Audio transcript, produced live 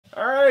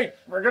Alright,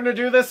 we're gonna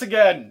do this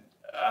again.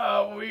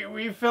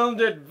 We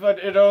filmed it, but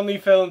it only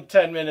filmed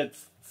 10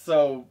 minutes,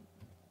 so...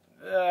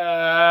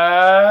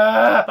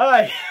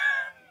 Hi!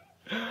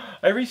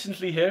 I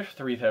recently hit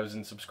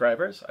 3,000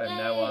 subscribers. I'm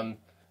now on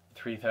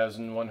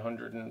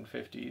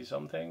 3,150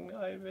 something,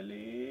 I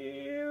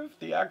believe.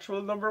 The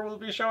actual number will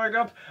be showing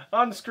up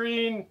on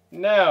screen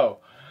now.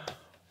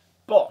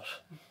 But,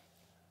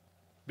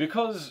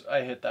 because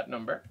I hit that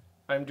number,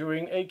 I'm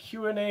doing a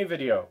Q&A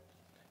video.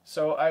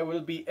 So I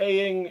will be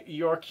A-ing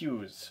your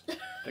cues.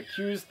 The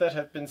cues that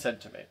have been sent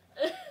to me.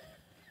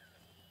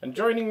 And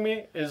joining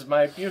me is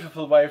my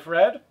beautiful wife,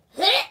 Red,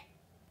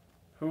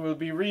 who will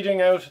be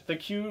reading out the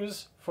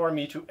cues for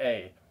me to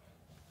A.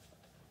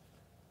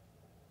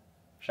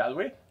 Shall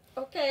we?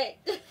 Okay.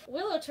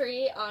 Willow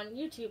Tree on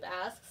YouTube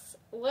asks,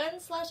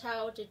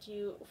 when/how did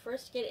you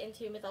first get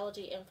into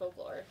mythology and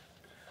folklore?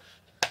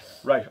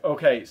 Right,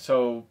 okay,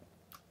 so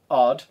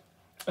odd.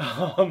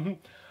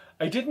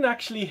 I didn't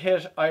actually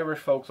hit Irish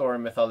folklore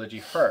and mythology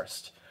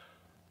first,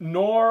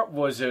 nor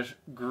was it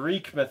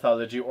Greek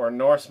mythology or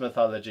Norse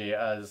mythology,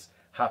 as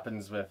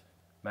happens with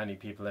many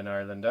people in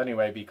Ireland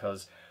anyway,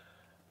 because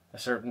a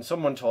certain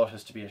someone taught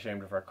us to be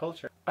ashamed of our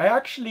culture. I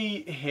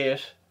actually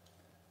hit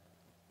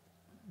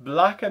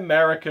Black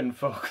American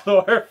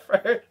folklore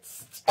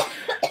first,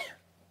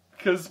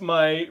 because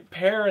my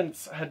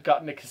parents had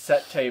gotten a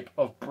cassette tape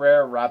of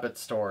Brer Rabbit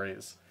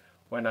stories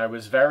when I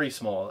was very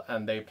small,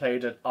 and they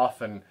played it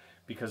often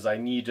because I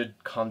needed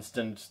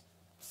constant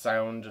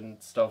sound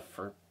and stuff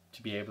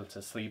to be able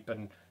to sleep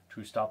and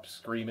to stop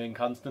screaming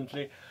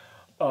constantly.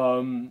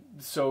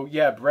 So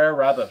yeah, Brer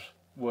Rabbit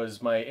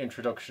was my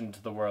introduction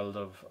to the world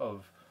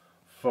of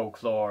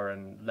folklore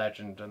and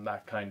legend and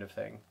that kind of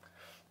thing.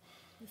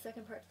 The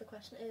second part of the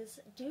question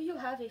is, do you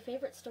have a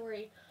favorite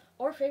story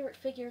or favorite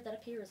figure that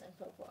appears in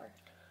folklore?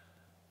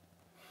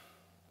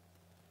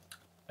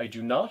 I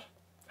do not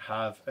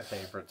have a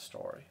favorite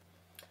story,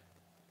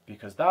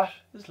 because that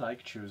is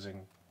like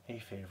choosing a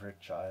favorite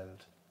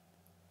child.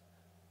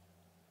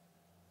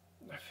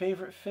 A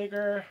favorite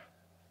figure?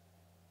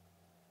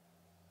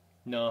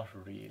 Not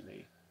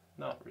really.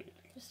 Not really.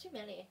 There's too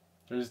many.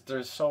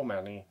 There's so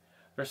many.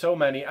 There's so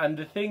many, and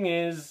the thing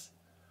is,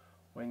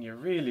 when you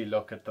really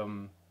look at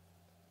them,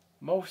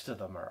 most of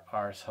them are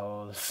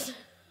arseholes.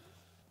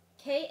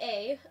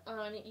 K.A.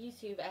 on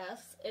YouTube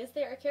asks, is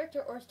there a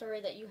character or story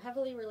that you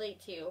heavily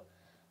relate to?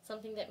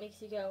 Something that makes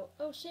you go,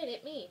 oh shit,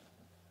 it me.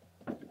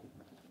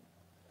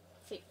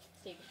 Steve.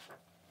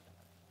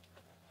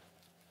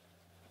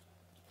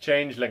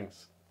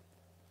 Changelings.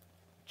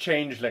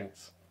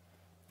 Changelings.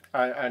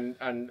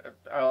 And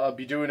I'll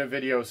be doing a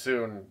video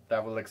soon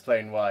that will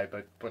explain why,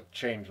 but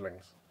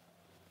changelings.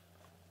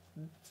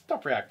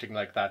 Stop reacting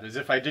like that, as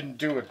if I didn't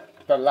do it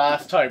the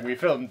last time we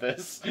filmed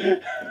this.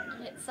 It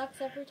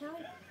sucks every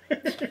time.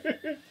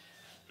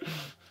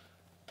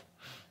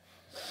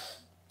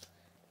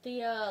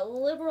 The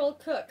liberal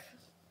cook.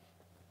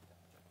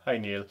 Hi,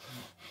 Neil. You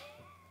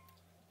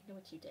know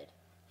what you did.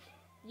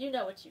 You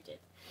know what you did.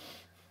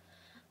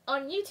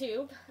 On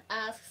YouTube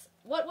asks,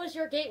 what was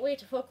your gateway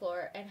to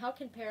folklore, and how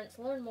can parents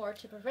learn more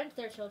to prevent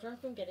their children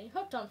from getting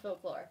hooked on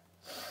folklore?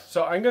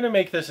 So I'm going to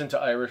make this into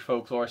Irish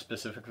folklore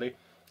specifically.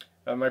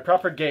 My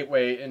proper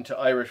gateway into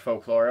Irish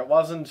folklore, it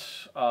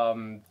wasn't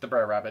the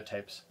Brer Rabbit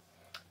tapes.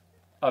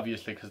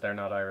 Obviously, because they're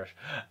not Irish.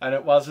 And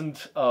it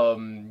wasn't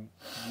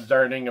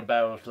learning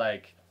about,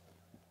 like,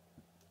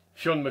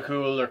 Fionn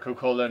McCool or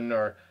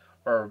Cuchulainn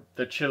or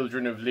the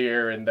Children of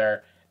Lear in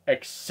their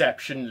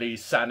exceptionally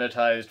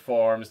sanitized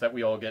forms that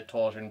we all get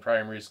taught in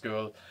primary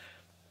school.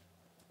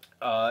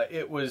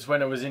 It was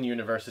when I was in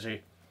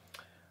university.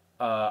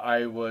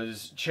 I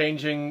was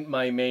changing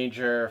my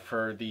major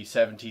for the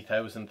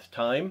 70,000th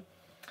time,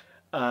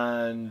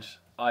 and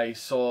I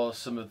saw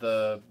some of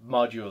the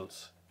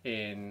modules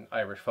in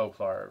Irish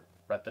folklore,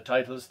 read the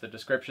titles, the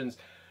descriptions.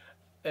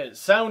 It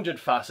sounded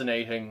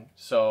fascinating,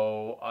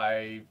 so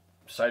I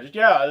decided,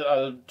 yeah,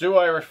 I'll do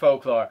Irish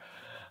folklore.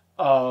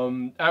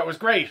 And it was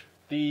great.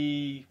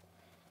 The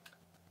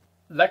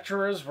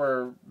lecturers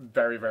were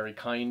very, very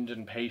kind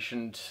and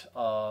patient.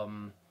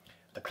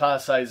 The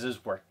class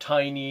sizes were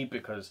tiny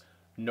because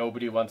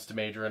nobody wants to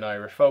major in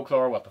Irish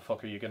folklore. What the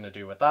fuck are you going to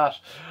do with that?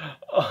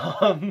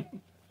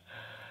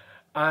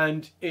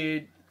 And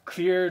it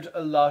cleared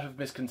a lot of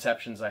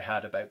misconceptions I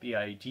had about the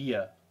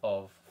idea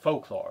of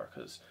folklore,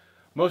 because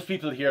most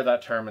people hear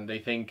that term and they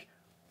think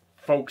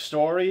folk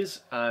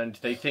stories, and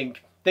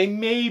they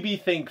maybe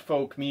think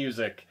folk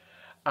music,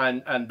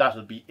 and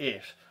that'll be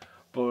it.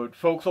 But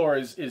folklore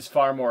is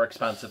far more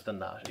expansive than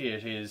that.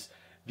 It is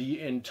the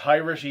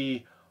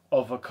entirety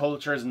of a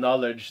culture's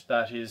knowledge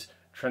that is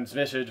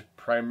transmitted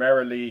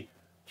primarily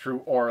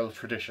through oral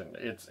tradition.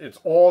 It's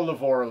all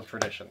of oral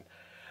tradition.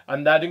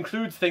 And that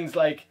includes things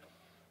like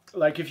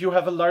if you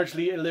have a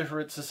largely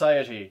illiterate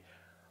society,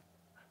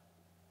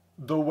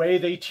 the way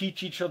they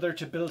teach each other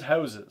to build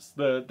houses,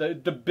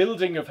 the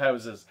building of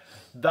houses,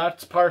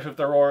 that's part of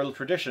their oral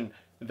tradition,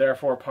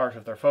 therefore part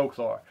of their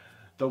folklore.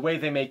 The way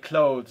they make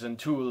clothes and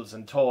tools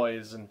and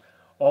toys and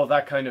all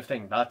that kind of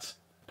thing, that's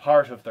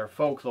part of their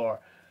folklore,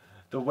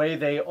 the way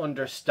they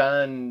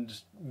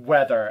understand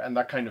weather and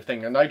that kind of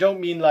thing. And I don't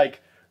mean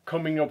like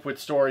coming up with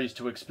stories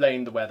to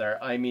explain the weather.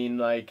 I mean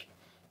like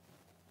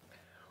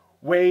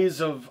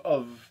ways of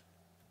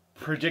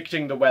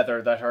predicting the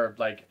weather that are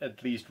like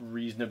at least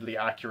reasonably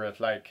accurate,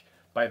 like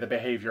by the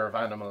behavior of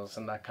animals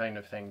and that kind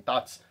of thing.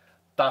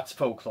 That's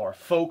folklore.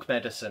 Folk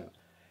medicine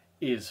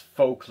is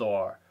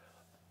folklore.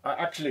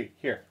 Actually,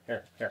 here.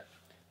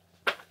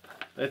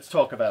 Let's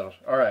talk about it.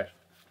 All right.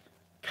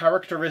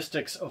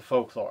 Characteristics of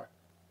folklore.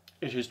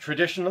 It is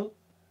traditional.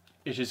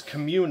 It is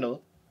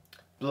communal,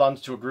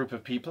 belongs to a group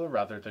of people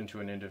rather than to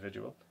an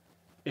individual.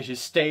 It is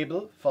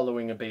stable,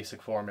 following a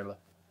basic formula.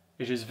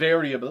 It is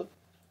variable.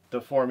 The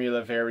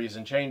formula varies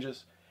and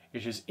changes.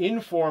 It is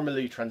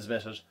informally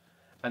transmitted,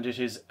 and it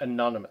is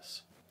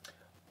anonymous.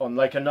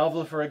 Unlike a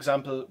novel, for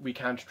example, we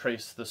can't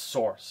trace the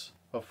source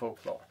of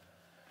folklore.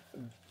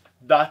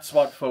 That's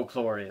what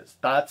folklore is.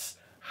 That's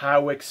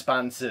how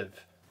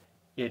expansive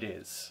it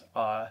is.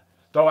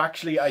 Though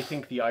actually I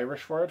think the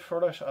Irish word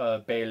for it,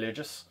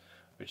 baeligus,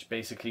 which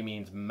basically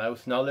means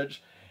mouth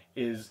knowledge,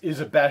 is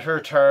a better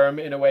term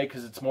in a way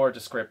because it's more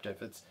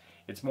descriptive.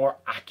 It's more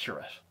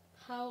accurate.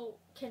 How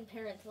can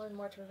parents learn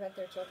more to prevent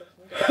their children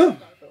from getting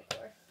into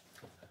folklore?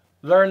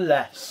 Learn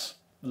less.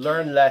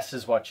 Learn less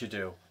is what you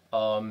do.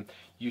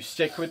 You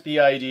stick with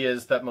the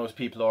ideas that most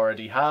people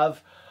already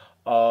have.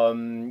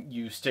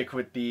 You stick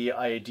with the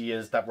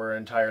ideas that were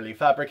entirely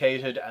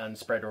fabricated and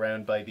spread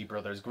around by the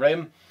Brothers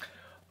Grimm.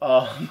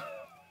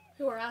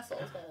 Who are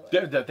assholes, by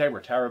the way. They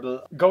were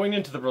terrible. Going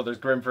into the Brothers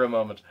Grimm for a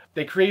moment,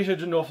 they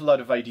created an awful lot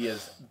of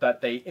ideas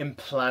that they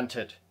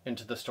implanted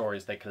into the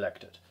stories they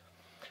collected.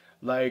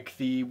 Like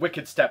the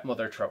wicked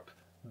stepmother trope.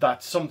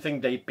 That's something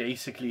they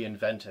basically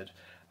invented.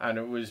 And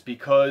it was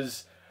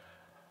because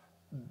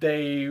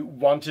they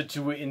wanted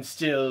to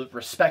instill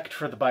respect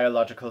for the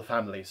biological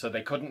family, so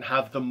they couldn't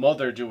have the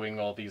mother doing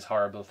all these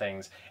horrible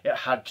things. It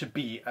had to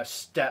be a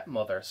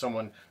stepmother,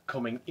 someone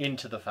coming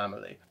into the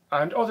family.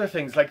 And other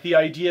things, like the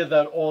idea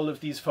that all of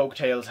these folk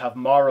tales have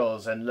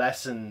morals and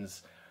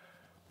lessons.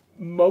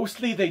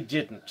 Mostly they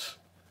didn't.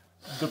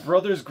 The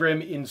Brothers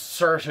Grimm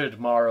inserted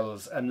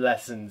morals and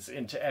lessons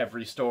into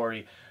every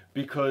story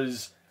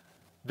because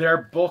their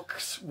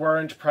books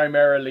weren't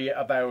primarily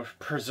about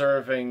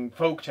preserving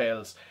folk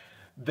tales.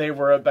 They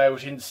were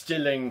about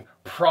instilling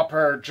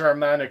proper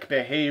Germanic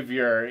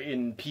behavior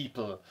in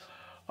people,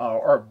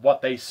 or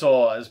what they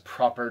saw as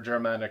proper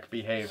Germanic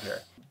behavior.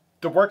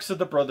 The works of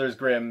the Brothers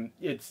Grimm,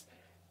 it's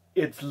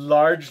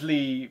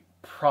largely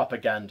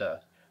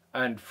propaganda.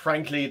 And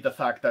frankly, the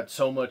fact that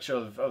so much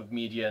of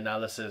media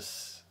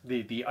analysis,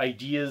 the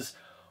ideas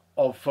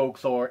of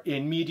folklore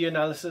in media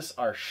analysis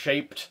are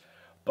shaped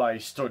by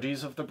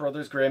studies of the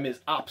Brothers Grimm is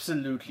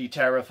absolutely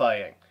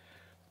terrifying.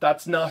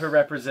 That's not a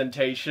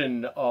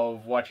representation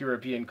of what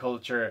European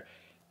culture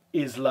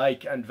is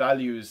like and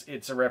values.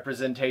 It's a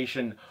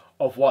representation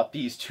of what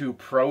these two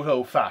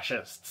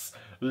proto-fascists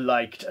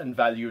liked and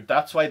valued.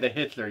 That's why the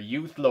Hitler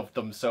Youth loved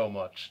them so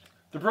much.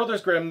 The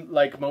Brothers Grimm,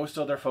 like most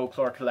other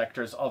folklore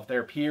collectors of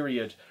their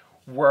period,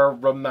 were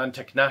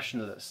romantic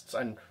nationalists.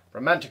 And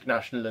romantic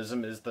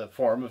nationalism is the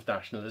form of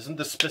nationalism,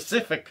 the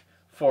specific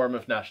form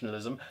of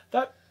nationalism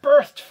that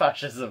birthed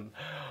fascism.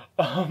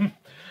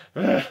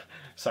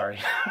 Sorry.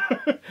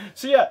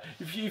 So yeah,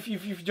 if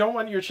you don't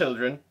want your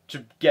children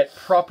to get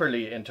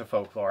properly into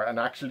folklore and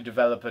actually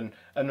develop an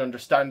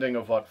understanding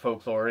of what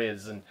folklore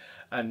is,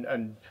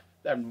 and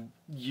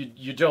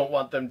you don't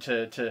want them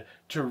to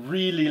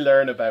really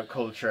learn about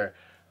culture,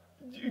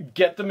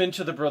 get them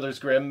into the Brothers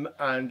Grimm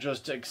and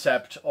just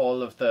accept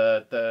all of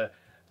the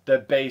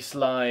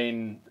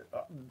baseline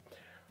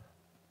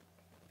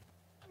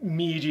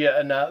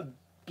media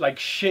like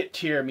shit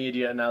tier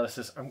media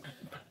analysis.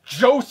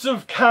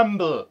 Joseph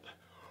Campbell!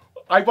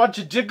 I want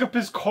to dig up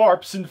his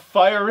corpse and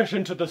fire it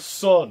into the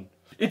sun.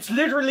 It's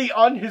literally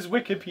on his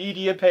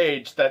Wikipedia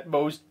page that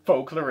most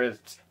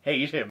folklorists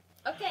hate him.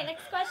 Okay,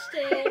 next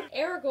question.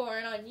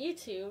 Aragorn on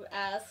YouTube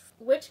asks,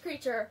 which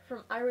creature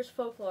from Irish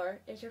folklore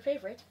is your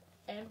favorite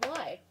and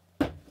why?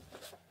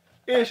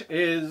 It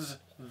is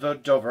the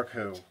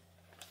Dovercoo.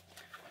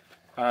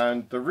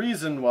 And the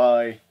reason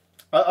why...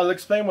 I'll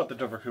explain what the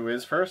Dovercoo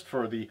is first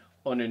for the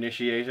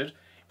uninitiated.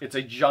 It's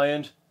a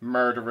giant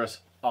murderous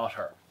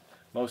otter.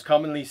 Most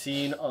commonly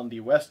seen on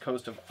the west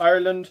coast of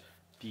Ireland.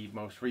 The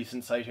most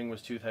recent sighting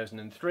was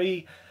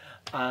 2003.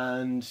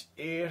 And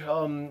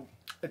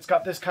it's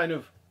got this kind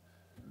of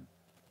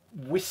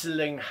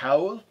whistling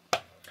howl.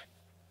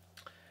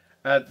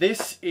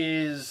 This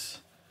is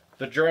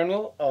the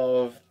Journal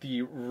of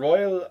the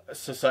Royal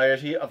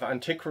Society of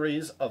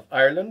Antiquaries of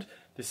Ireland.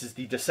 This is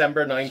the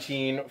December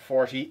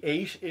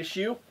 1948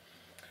 issue,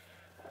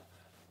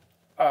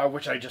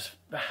 which I just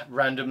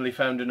randomly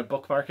found in a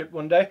book market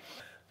one day.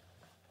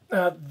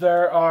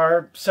 There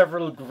are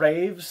several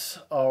graves,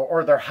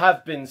 or there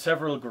have been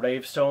several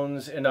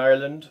gravestones in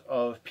Ireland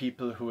of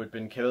people who had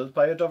been killed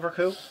by a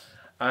Dovercoo,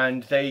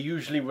 and they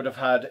usually would have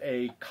had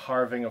a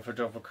carving of a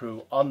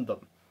Dovercoo on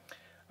them.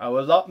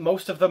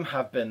 Most of them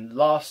have been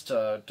lost,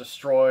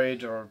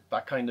 destroyed, or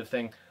that kind of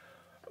thing.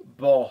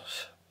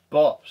 But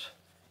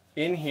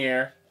in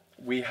here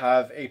we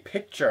have a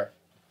picture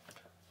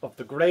of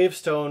the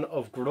gravestone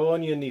of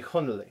Gráinne ní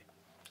Chonlaí.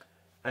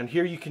 And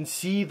here you can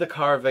see the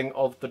carving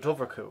of the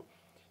Dovercú.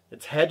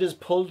 Its head is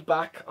pulled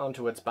back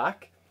onto its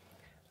back,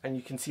 and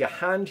you can see a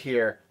hand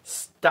here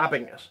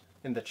stabbing it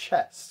in the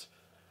chest.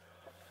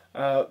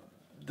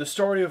 The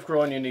story of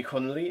Gráinne ní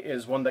Chonlaí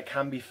is one that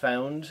can be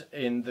found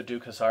in the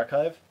Dúchas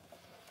archive.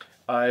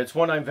 It's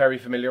one I'm very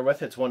familiar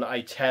with. It's one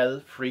I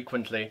tell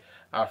frequently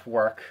at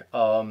work,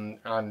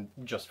 and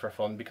just for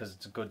fun because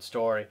it's a good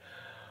story.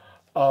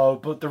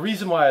 But the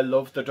reason why I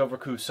love the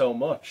Dovercú so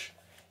much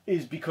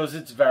is because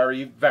it's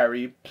very,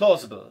 very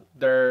plausible.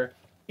 There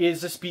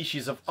is a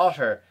species of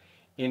otter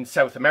in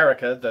South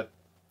America, the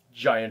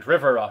giant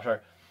river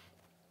otter,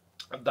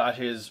 that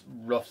is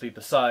roughly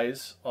the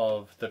size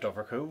of the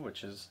Dovercú,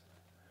 which is...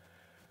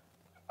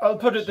 I'll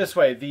put it this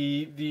way,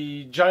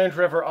 the giant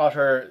river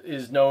otter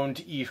is known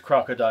to eat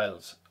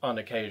crocodiles on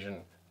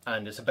occasion,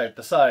 and is about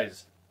the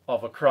size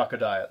of a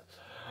crocodile.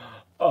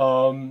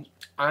 And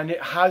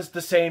it has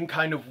the same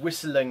kind of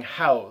whistling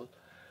howl.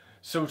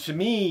 So to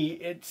me,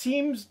 it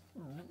seems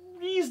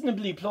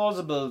reasonably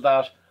plausible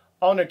that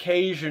on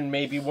occasion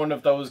maybe one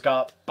of those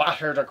got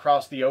battered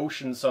across the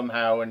ocean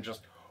somehow and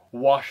just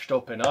washed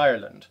up in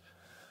Ireland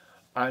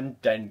and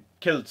then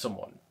killed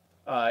someone.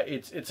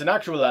 It's an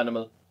actual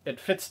animal. It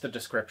fits the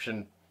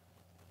description.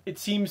 It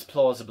seems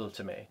plausible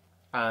to me,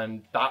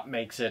 and that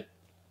makes it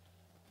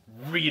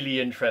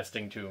really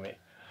interesting to me.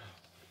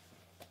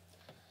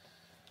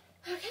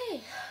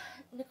 Okay,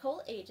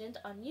 Nicole Agent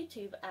on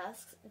YouTube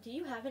asks, do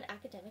you have an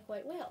academic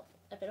white whale?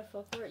 A bit of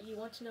folklore you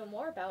want to know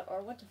more about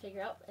or want to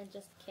figure out and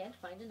just can't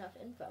find enough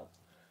info?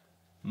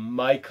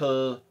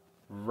 Michael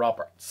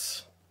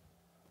Roberts.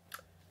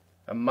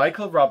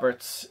 Michael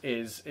Roberts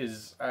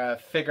is a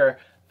figure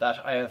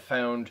that I have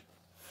found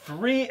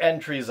 3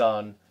 entries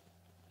on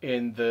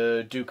in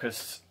the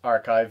Dúchas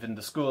archive, in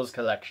the school's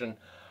collection.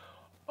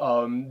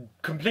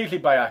 Completely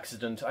by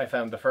accident. I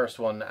found the first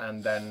one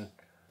and then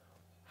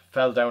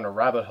fell down a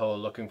rabbit hole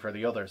looking for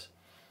the others.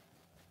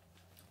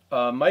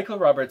 Michael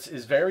Roberts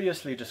is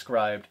variously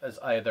described as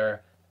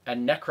either a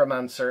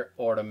necromancer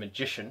or a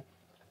magician,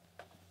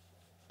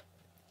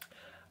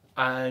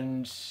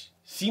 and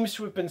seems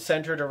to have been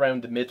centred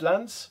around the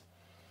Midlands.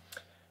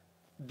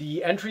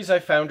 The entries I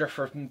found are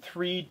from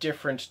 3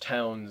 different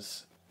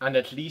towns and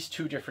at least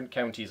 2 different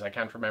counties. I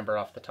can't remember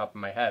off the top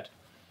of my head.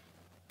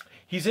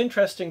 He's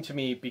interesting to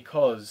me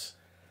because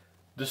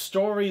the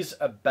stories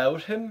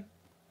about him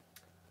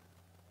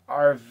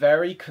are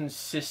very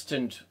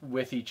consistent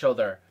with each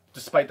other,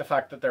 despite the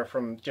fact that they're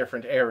from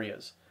different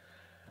areas.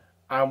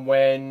 And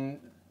when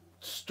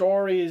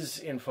stories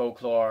in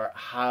folklore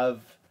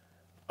have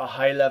a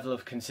high level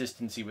of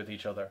consistency with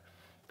each other,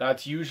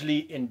 that's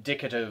usually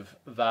indicative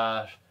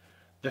that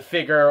the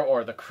figure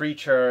or the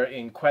creature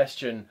in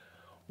question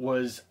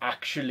was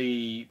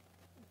actually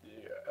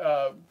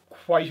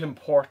quite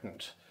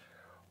important,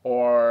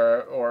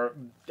 or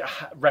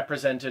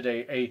represented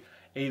a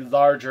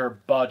larger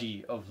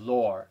body of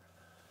lore.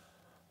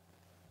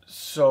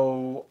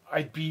 So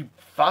I'd be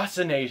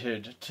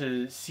fascinated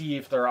to see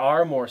if there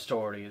are more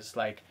stories,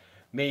 like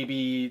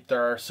maybe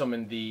there are some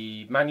in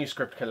the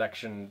manuscript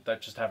collection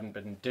that just haven't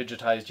been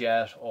digitized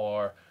yet,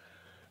 or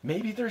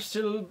maybe there's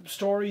still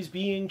stories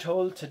being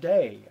told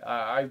today.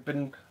 I've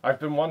been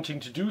wanting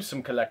to do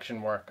some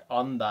collection work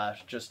on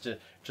that just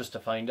to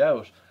find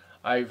out.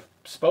 I've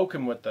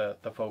spoken with the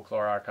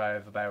Folklore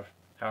Archive about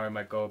how I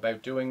might go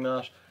about doing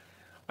that.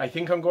 I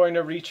think I'm going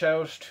to reach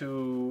out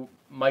to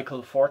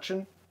Michael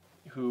Fortune,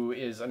 who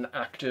is an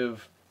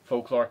active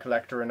folklore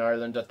collector in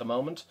Ireland at the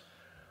moment.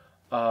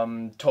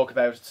 Talk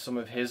about some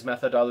of his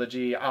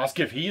methodology, ask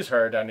if he's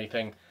heard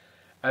anything,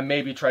 and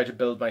maybe try to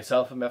build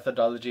myself a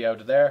methodology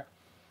out of there.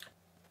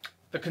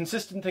 The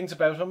consistent things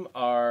about him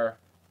are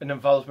an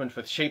involvement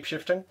with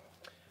shapeshifting.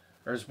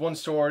 There's one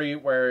story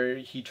where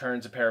he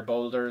turns a pair of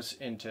boulders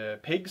into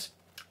pigs,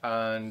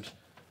 and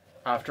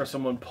after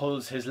someone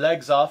pulls his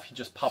legs off, he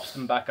just pops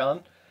them back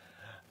on.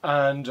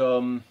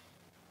 And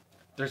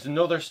there's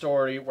another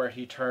story where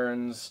he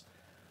turns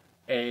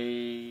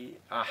a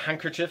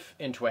handkerchief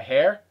into a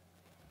hare,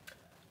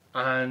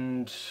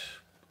 and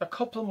a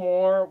couple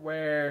more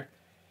where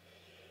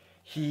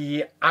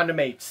he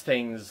animates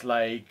things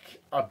like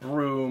a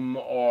broom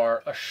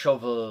or a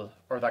shovel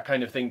or that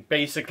kind of thing.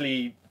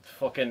 Basically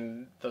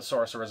fucking the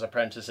Sorcerer's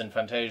Apprentice in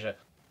Fantasia.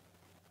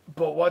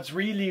 But what's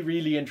really,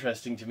 really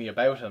interesting to me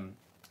about him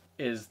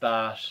is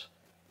the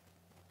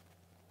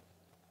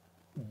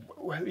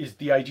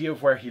idea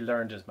of where he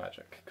learned his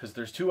magic. Because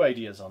there's 2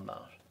 ideas on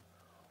that.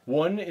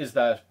 One is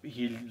that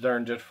he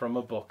learned it from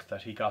a book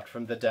that he got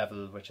from the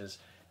devil, which is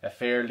a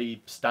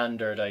fairly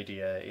standard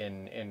idea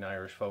in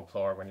Irish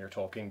folklore when you're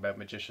talking about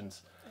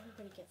magicians.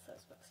 Everybody gets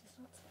those books. He's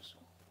not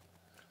special.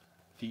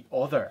 The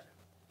other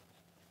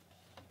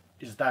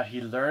is that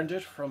he learned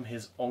it from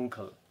his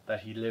uncle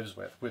that he lives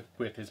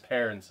with his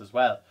parents as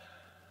well.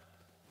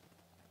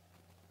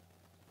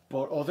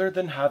 But other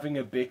than having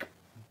a big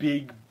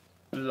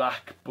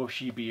black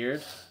bushy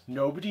beard,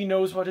 nobody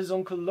knows what his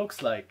uncle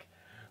looks like.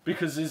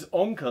 Because his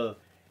uncle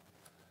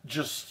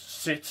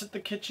just sits at the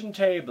kitchen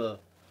table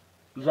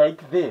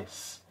like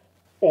this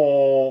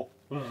all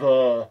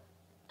the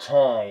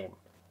time.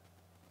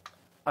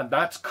 And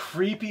that's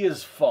creepy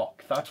as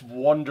fuck. That's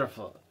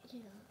wonderful. Yeah.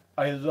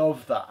 I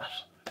love that.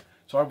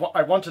 So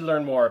I want to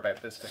learn more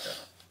about this figure.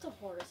 It's a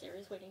horror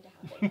series waiting to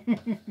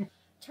happen.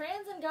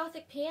 Trans and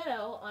Gothic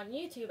Piano on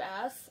YouTube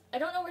asks, I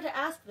don't know where to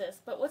ask this,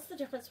 but what's the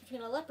difference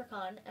between a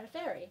leprechaun and a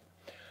fairy?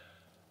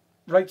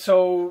 Right,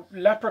 so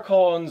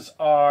leprechauns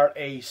are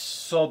a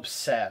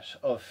subset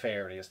of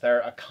fairies.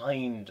 They're a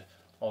kind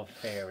of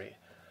fairy.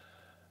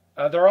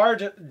 There are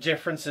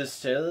differences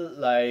still,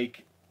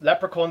 like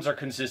leprechauns are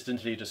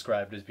consistently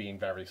described as being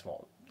very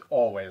small.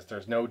 Always,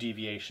 there's no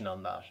deviation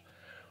on that.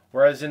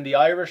 Whereas in the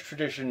Irish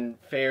tradition,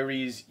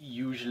 fairies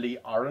usually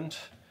aren't.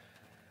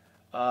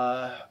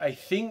 I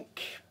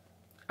think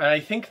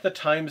the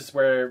times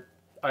where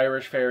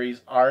Irish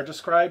fairies are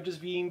described as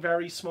being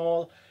very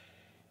small,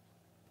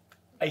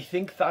 I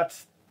think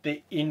that's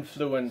the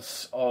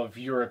influence of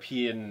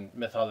European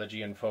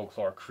mythology and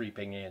folklore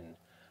creeping in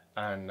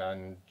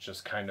and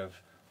just kind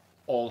of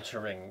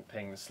altering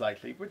things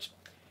slightly, which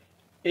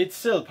it's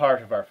still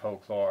part of our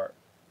folklore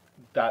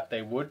that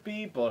they would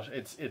be, but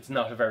it's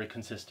not a very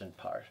consistent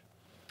part.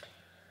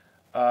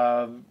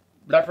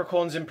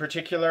 Leprechauns in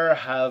particular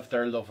have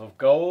their love of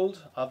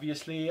gold,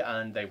 obviously,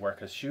 and they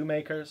work as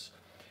shoemakers.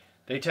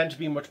 They tend to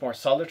be much more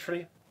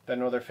solitary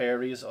than other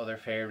fairies. Other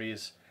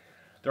fairies,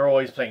 they're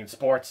always playing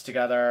sports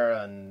together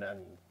and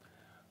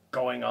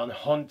going on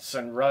hunts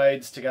and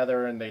rides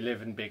together, and they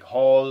live in big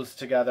halls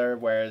together,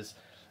 whereas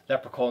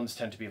leprechauns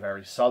tend to be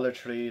very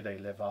solitary. They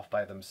live off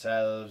by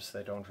themselves.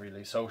 They don't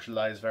really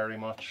socialize very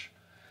much.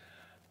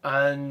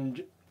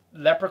 And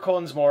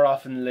leprechauns more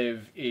often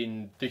live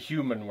in the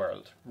human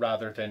world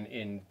rather than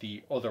in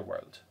the other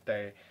world.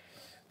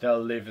 They'll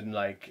live in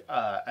like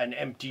an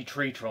empty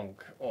tree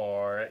trunk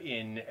or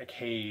in a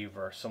cave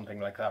or something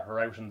like that, or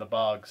out in the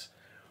bogs.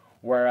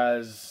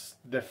 Whereas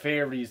the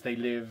fairies,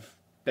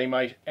 they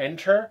might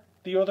enter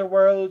the other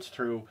world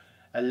through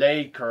a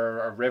lake or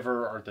a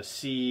river or the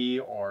sea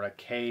or a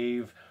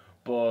cave,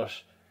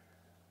 but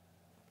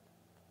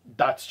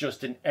that's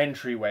just an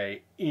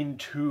entryway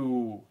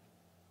into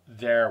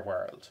their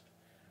world,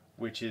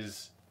 which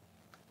is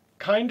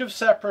kind of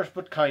separate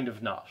but kind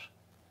of not.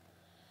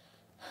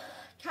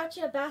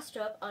 Katja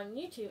Bastrup on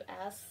YouTube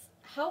asks,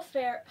 how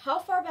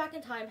far back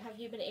in time have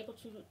you been able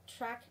to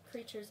track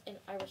creatures in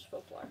Irish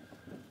folklore?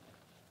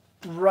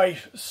 Right,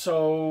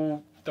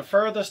 so the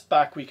furthest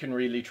back we can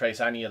really trace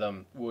any of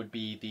them would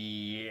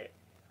be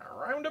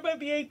around about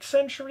the 8th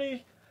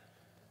century,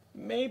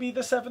 maybe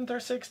the 7th or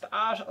 6th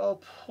at a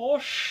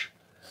push.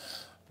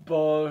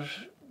 But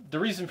the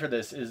reason for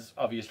this is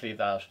obviously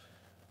that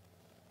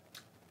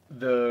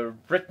the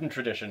written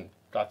tradition,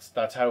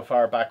 that's how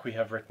far back we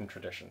have written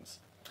traditions.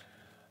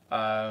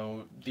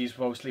 These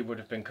mostly would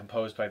have been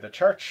composed by the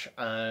church,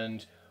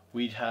 and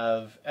we'd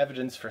have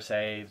evidence for,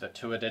 say, the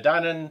Tuatha De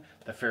Danann,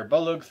 the Fir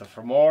Bolg, the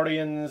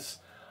Fomorians.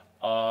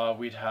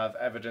 We'd have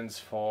evidence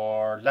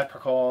for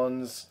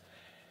leprechauns.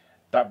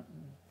 That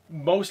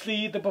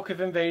mostly the Book of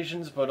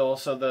Invasions, but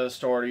also the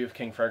story of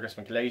King Fergus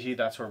MacLeity.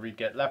 That's where we'd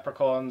get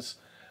leprechauns.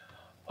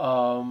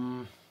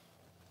 Let's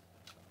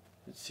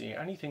see,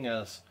 anything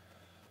else?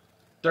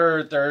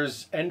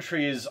 There's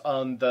entries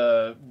on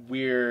the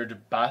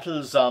weird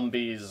battle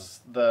zombies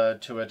the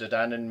Tuatha De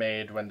Danann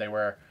made when they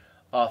were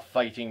off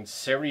fighting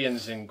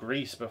Syrians in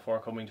Greece before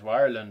coming to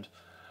Ireland.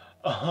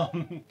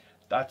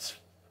 That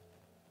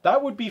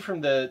would be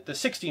from the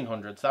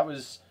 1600s. That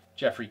was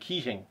Geoffrey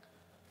Keating.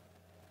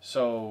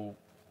 So,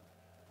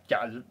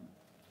 yeah,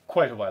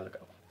 quite a while ago.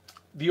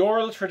 The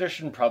oral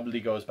tradition probably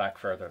goes back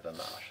further than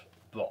that,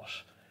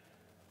 but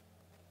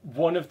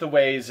one of the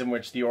ways in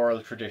which the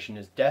oral tradition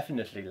is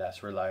definitely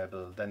less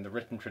reliable than the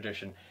written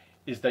tradition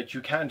is that you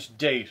can't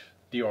date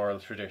the oral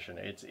tradition.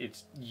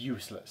 It's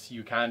useless.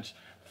 You can't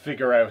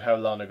figure out how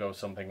long ago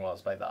something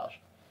was by that.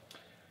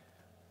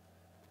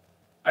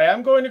 I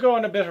am going to go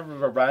on a bit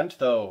of a rant,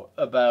 though,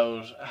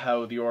 about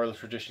how the oral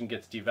tradition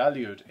gets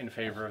devalued in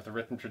favour of the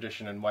written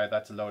tradition and why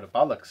that's a load of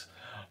bollocks.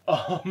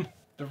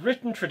 The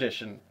written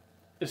tradition,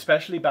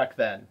 especially back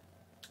then,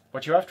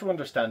 what you have to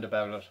understand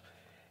about it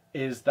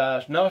is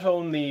that not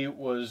only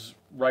was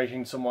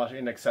writing somewhat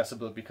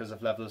inaccessible because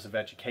of levels of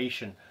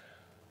education,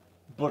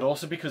 but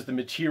also because the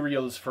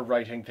materials for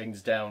writing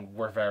things down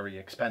were very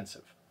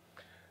expensive.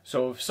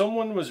 So if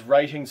someone was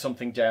writing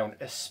something down,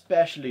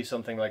 especially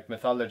something like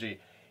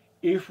mythology,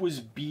 it was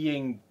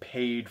being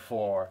paid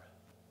for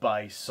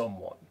by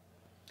someone.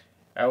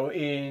 Now,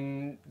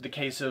 in the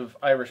case of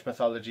Irish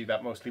mythology,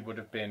 that mostly would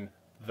have been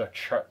the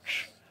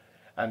church.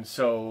 And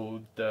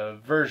so the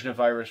version of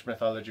Irish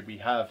mythology we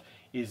have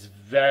is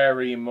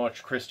very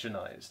much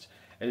Christianized.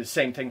 The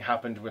same thing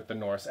happened with the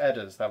Norse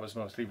Eddas. That was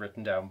mostly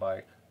written down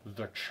by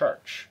the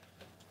church,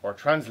 or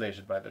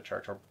translated by the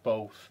church, or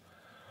both.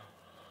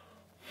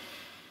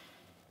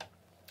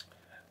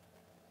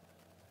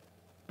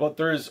 But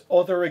there's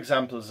other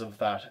examples of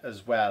that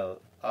as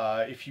well.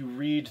 If you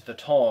read the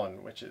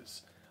Táin, which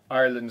is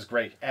Ireland's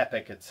great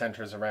epic, it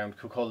centres around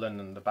Cuchulainn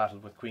and the battle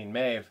with Queen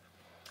Maeve.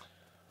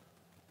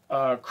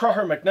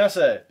 Crother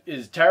MacNessa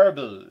is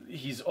terrible.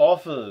 He's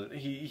awful.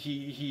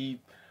 He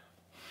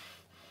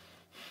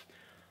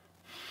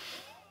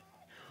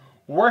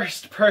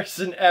worst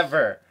person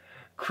ever.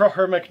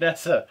 Crother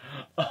MacNessa.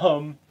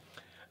 Now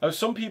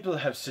some people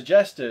have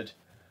suggested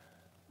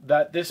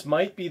that this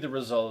might be the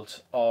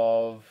result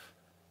of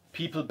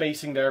people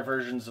basing their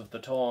versions of the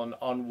Táin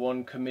on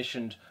one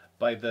commissioned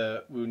by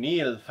the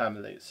O'Neill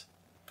families.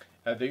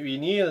 The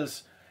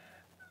O'Neills,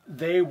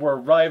 they were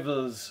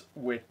rivals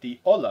with the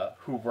Ulla,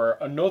 who were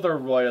another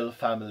royal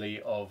family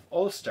of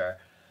Ulster,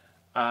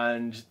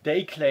 and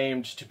they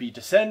claimed to be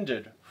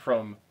descended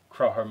from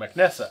Crother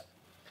MacNessa.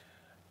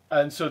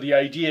 And so the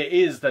idea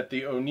is that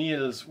the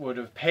O'Neills would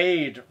have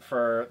paid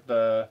for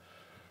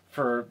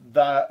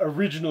that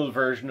original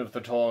version of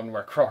the Táin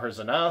where Crother's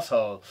an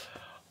asshole,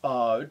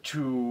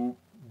 to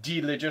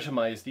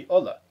delegitimize the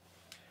Ulla.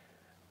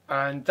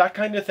 And that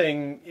kind of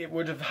thing, it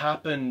would have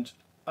happened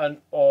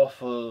an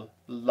awful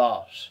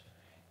lot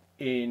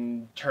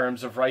in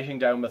terms of writing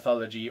down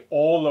mythology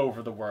all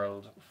over the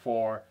world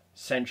for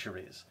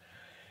centuries.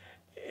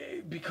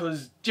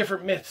 Because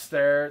different myths,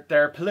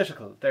 they're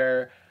political,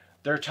 they're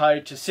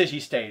tied to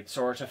city-states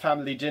or to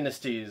family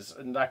dynasties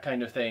and that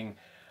kind of thing.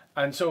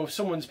 And so if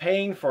someone's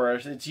paying for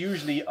it, it's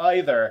usually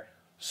either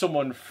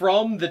someone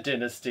from the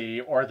dynasty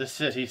or the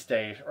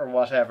city-state or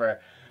whatever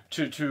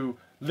to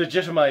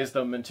legitimize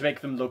them and to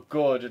make them look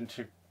good and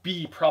to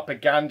be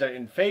propaganda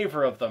in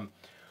favor of them,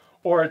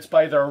 or it's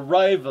by their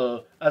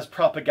rival as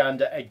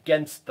propaganda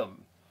against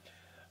them.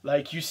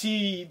 Like, you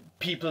see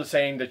people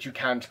saying that you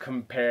can't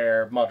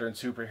compare modern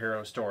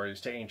superhero stories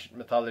to ancient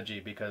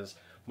mythology because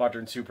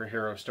modern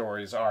superhero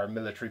stories are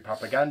military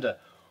propaganda.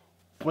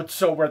 But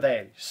so were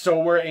they. So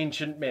were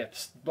ancient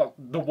myths. Well,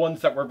 the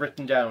ones that were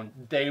written down,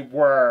 they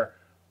were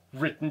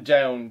written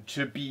down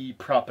to be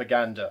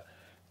propaganda,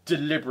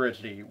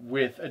 deliberately,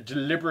 with a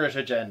deliberate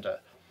agenda.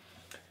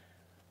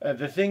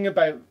 The thing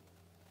about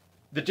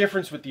the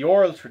difference with the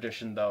oral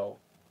tradition, though,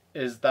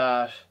 is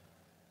that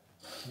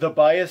the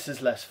bias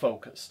is less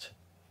focused.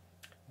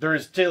 There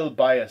is still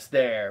bias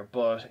there,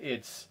 but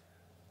it's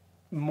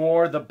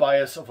more the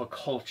bias of a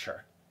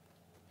culture.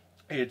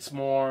 It's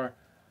more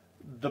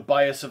the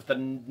bias of the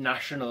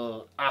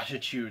national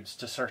attitudes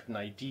to certain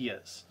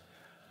ideas.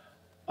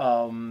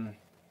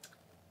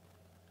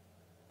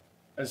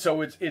 And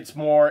so it's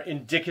more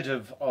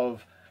indicative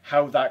of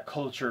how that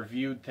culture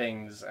viewed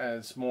things, and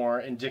it's more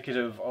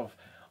indicative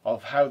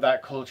of how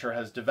that culture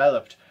has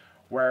developed,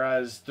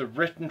 whereas the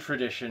written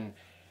tradition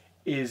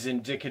is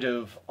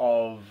indicative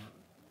of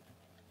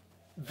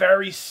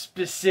very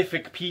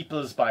specific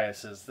people's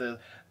biases, the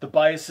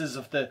biases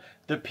of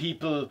the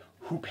people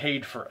who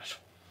paid for it.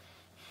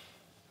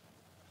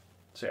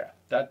 So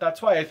yeah,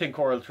 that's why I think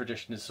oral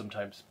tradition is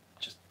sometimes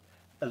just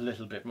a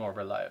little bit more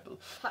reliable.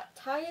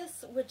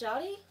 Tyus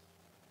Wajati?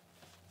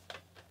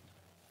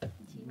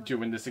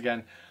 Doing this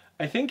again.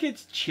 I think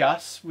it's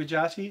Chias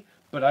Wijati,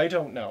 but I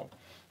don't know.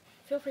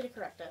 Feel free to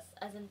correct us,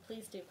 as in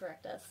please do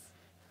correct us.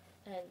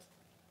 And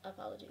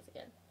apologies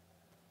again.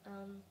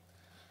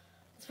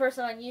 This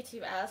person on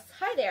YouTube asks,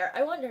 "Hi there,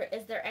 I wonder,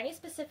 is there any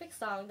specific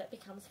song that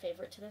becomes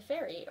favorite to the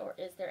fairy, or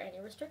is there any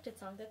restricted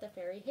song that the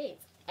fairy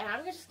hates?" And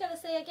I'm just gonna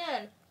say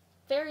again,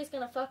 fairy's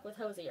gonna fuck with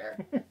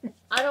Hosier.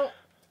 I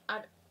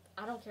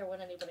don't care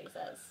what anybody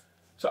says.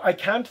 So I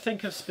can't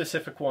think of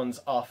specific ones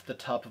off the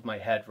top of my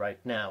head right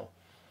now.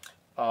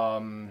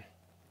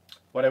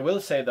 What I will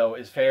say though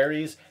is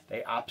fairies,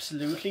 they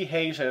absolutely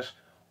hate it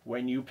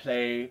when you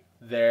play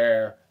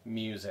their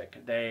music.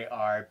 They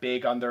are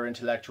big on their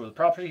intellectual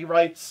property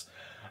rights,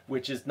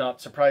 which is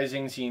not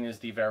surprising, seeing as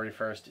the very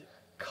first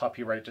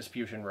copyright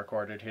dispute in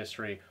recorded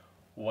history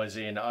was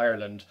in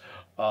Ireland,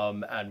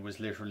 and was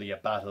literally a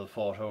battle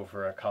fought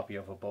over a copy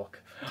of a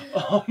book.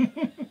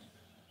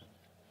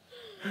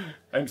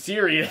 I'm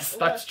serious,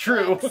 that's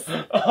true.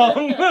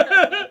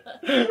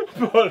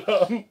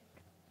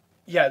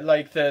 Yeah,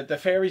 like the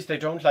fairies, they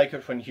don't like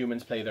it when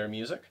humans play their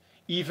music.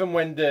 Even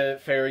when the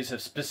fairies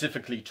have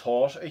specifically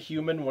taught a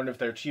human one of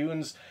their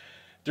tunes,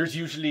 there's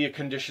usually a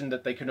condition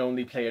that they can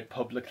only play it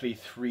publicly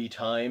 3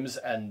 times,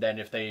 and then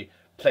if they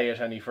play it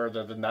any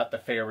further than that, the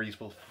fairies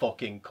will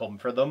fucking come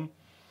for them.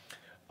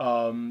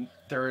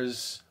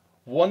 There's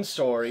one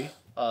story,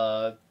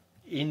 I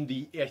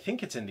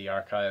think it's in the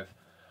archive,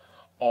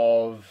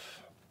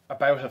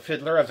 about a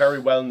fiddler, a very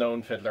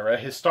well-known fiddler, a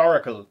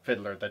historical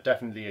fiddler that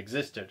definitely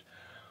existed,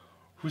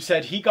 who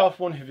said he got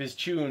one of his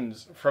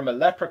tunes from a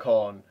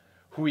leprechaun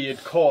who he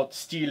had caught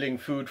stealing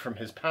food from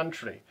his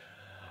pantry.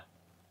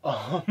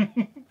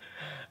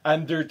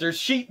 And there's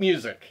sheet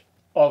music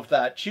of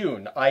that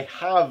tune. I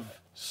have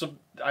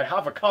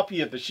a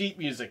copy of the sheet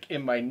music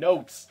in my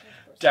notes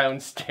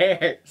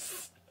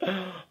downstairs.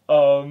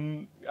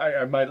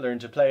 I might learn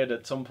to play it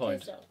at some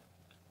point. Please don't.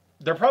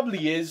 There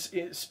probably is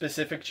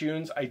specific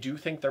tunes. I do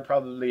think there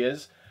probably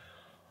is.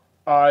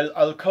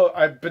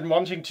 I've been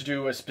wanting to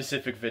do a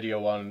specific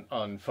video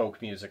on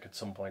folk music at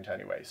some point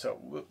anyway,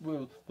 so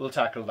we'll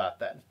tackle that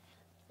then.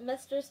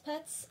 Mester's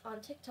Pets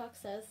on TikTok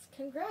says,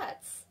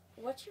 "Congrats!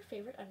 What's your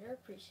favorite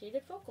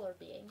underappreciated folklore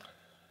being?"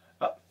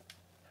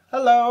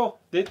 Hello.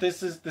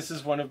 This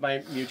is one of my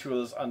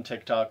mutuals on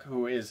TikTok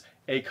who is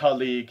a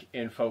colleague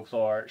in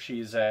folklore.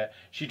 She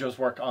does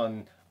work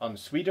on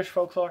Swedish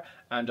folklore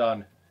and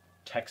on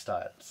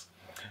textiles,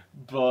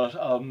 but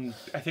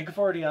I think I've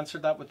already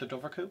answered that with the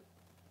Dovercoo.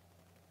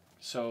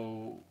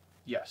 So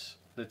yes,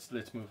 let's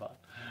move on.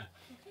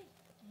 Okay,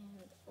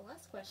 and the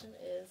last question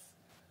is,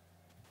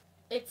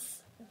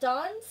 it's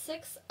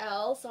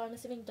Don6L, so I'm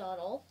assuming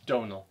Donal.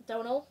 Donal.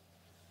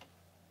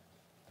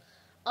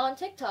 On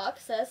TikTok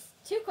says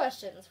 2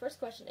 questions. First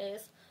question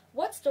is,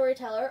 what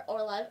storyteller or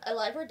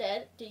alive or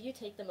dead do you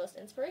take the most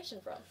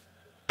inspiration from?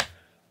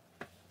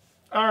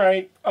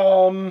 Alright,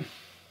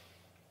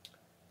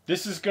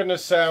 this is gonna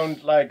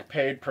sound like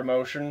paid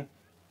promotion,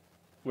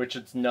 which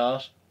it's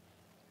not.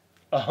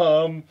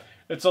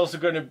 It's also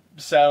gonna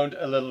sound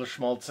a little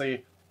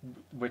schmaltzy,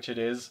 which it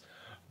is,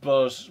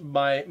 but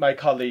my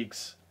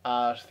colleagues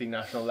at the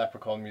National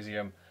Leprechaun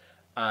Museum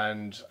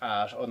and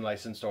at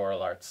Unlicensed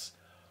Oral Arts,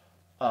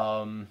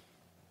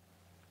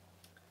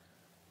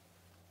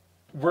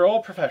 we're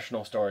all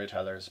professional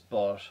storytellers,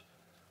 but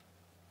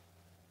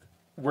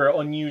we're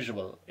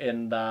unusual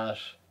in that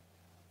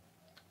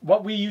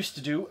what we used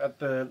to do at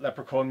the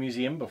Leprechaun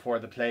Museum before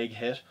the plague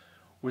hit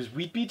was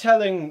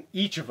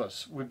each of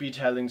us would be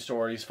telling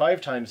stories 5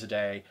 times a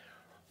day,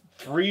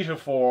 3 to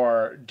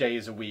 4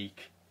 days a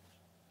week,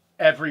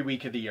 every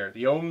week of the year.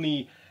 The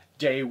only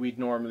day we'd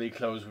normally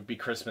close would be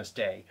Christmas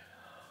Day.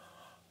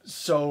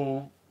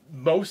 So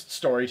most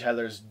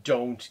storytellers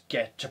don't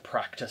get to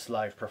practice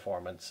live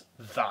performance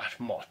that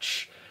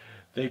much.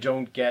 They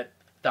don't get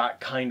that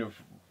kind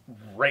of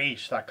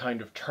rate, that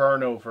kind of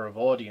turnover of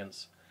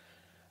audience.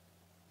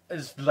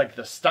 Is like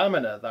the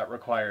stamina that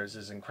requires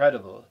is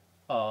incredible.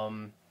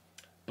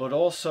 But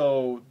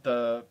also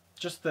the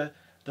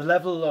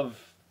level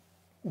of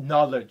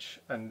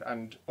knowledge and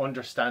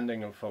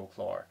understanding of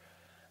folklore,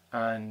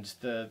 and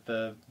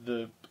the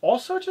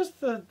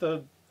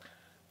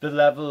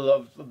level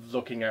of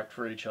looking out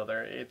for each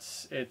other.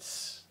 It's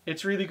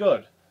really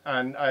good,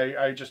 and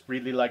I just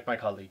really like my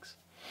colleagues.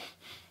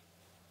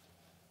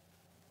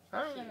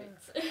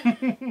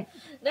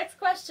 Next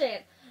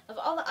question. Of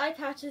all the eye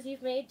patches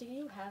you've made, do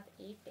you have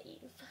a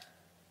fave?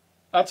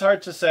 That's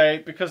hard to say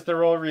because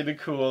they're all really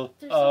cool.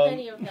 There's so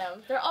many of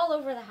them. They're all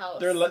over the house.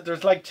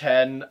 There's like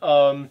 10.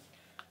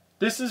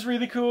 This is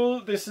really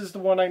cool. This is the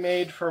one I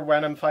made for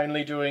when I'm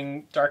finally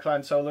doing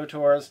Darkland solo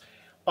tours.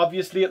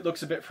 Obviously, it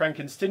looks a bit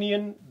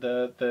Frankensteinian.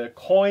 The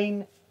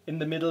coin in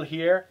the middle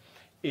here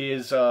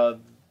is the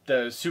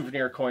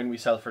souvenir coin we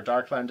sell for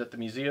Darkland at the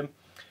museum.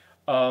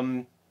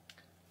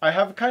 I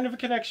have kind of a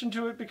connection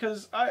to it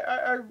because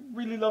I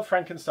really love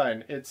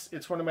Frankenstein.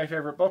 It's one of my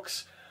favorite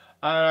books.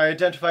 I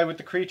identify with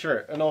the creature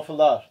an awful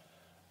lot.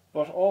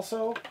 But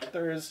also,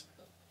 there's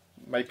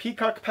my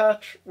peacock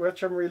patch,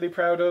 which I'm really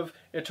proud of.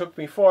 It took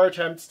me 4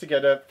 attempts to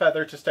get a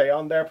feather to stay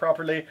on there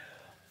properly.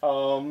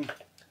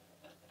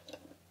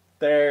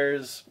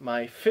 There's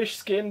my fish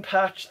skin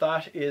patch.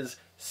 That is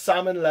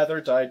salmon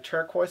leather dyed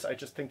turquoise. I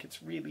just think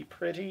it's really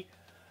pretty.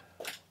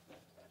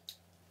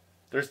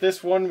 There's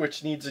this one,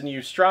 which needs a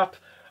new strap.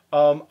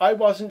 I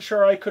wasn't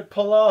sure I could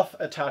pull off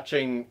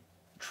attaching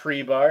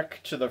tree bark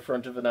to the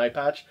front of an eye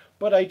patch,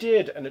 but I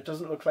did, and it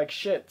doesn't look like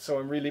shit, so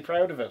I'm really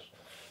proud of it.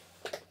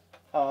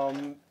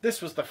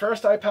 This was the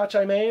first eye patch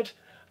I made,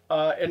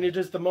 and it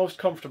is the most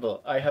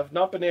comfortable. I have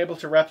not been able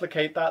to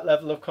replicate that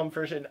level of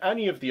comfort in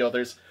any of the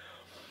others.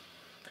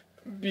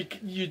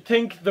 You'd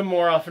think the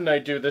more often I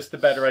do this, the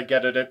better I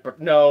get at it, but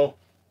no.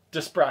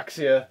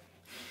 Dyspraxia.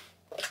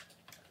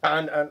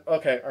 And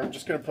okay, I'm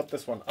just going to put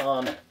this one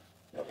on.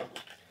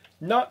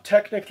 Not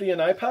technically an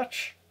eye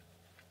patch.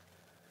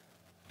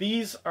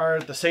 These are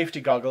the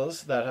safety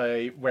goggles that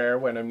I wear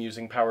when I'm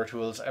using power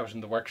tools out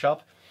in the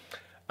workshop.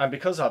 And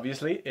because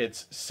obviously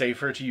it's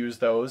safer to use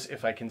those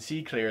if I can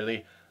see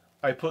clearly,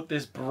 I put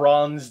this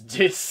bronze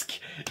disc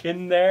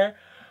in there.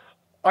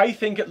 I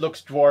think it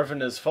looks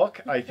dwarven as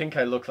fuck. I think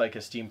I look like a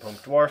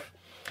steampunk dwarf.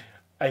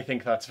 I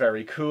think that's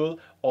very cool.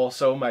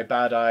 Also, my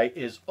bad eye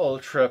is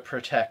ultra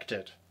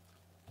protected.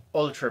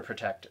 Ultra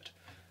protected.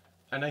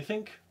 And I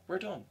think we're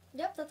done.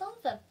 Yep, that's all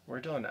of them.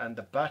 We're done, and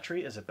the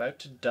battery is about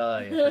to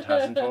die if it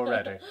hasn't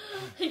already.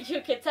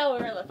 You could tell we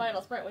were in the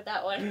final sprint with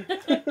that one.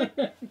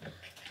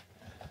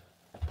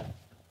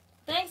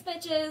 Thanks,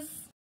 bitches!